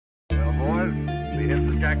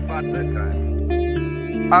Jackpot that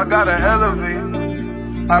time. I gotta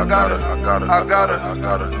elevate. I gotta elevate.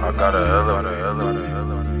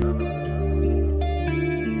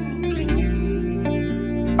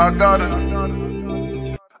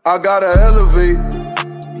 I gotta elevate.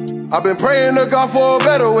 I've been praying to God for a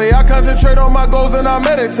better way. I concentrate on my goals and I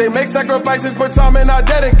meditate. Make sacrifices, put time and I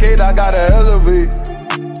dedicate. I gotta elevate.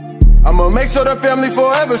 I'ma make sure the family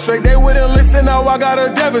forever straight. They wouldn't listen, now I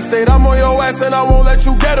gotta devastate. I'm on your ass and I won't let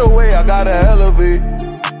you get away. I gotta elevate.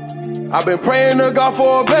 I've been praying to God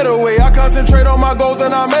for a better way. I concentrate on my goals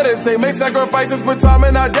and I meditate. Make sacrifices, put time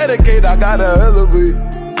and I dedicate. I gotta elevate.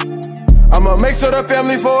 I'ma make sure the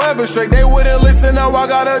family forever straight. They wouldn't listen, now I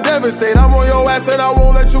gotta devastate. I'm on your ass and I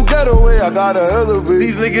won't let you get away. I gotta elevate.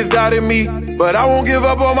 These niggas doubted me, but I won't give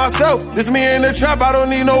up on myself. This me in the trap, I don't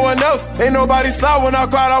need no one else. Ain't nobody saw when I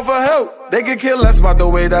cried out for help. They could care less about the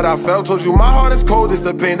way that I felt. Told you my heart is cold, it's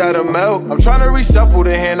the pain that'll melt. I'm trying to reshuffle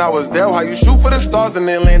the hand I was dealt. How you shoot for the stars and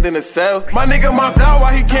then land in a cell. My nigga Moss down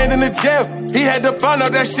while he canned in the jail. He had to find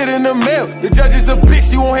out that shit in the mail. The judge is a bitch,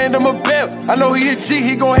 she won't hand him a bail. I know he a G,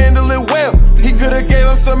 he gon' handle it well. He could've gave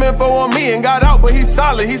up some info on me and got out, but he's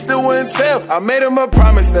solid, he still wouldn't tell. I made him a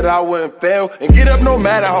promise that I wouldn't fail and get up no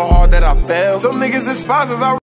matter how hard that I fail. Some niggas despise us,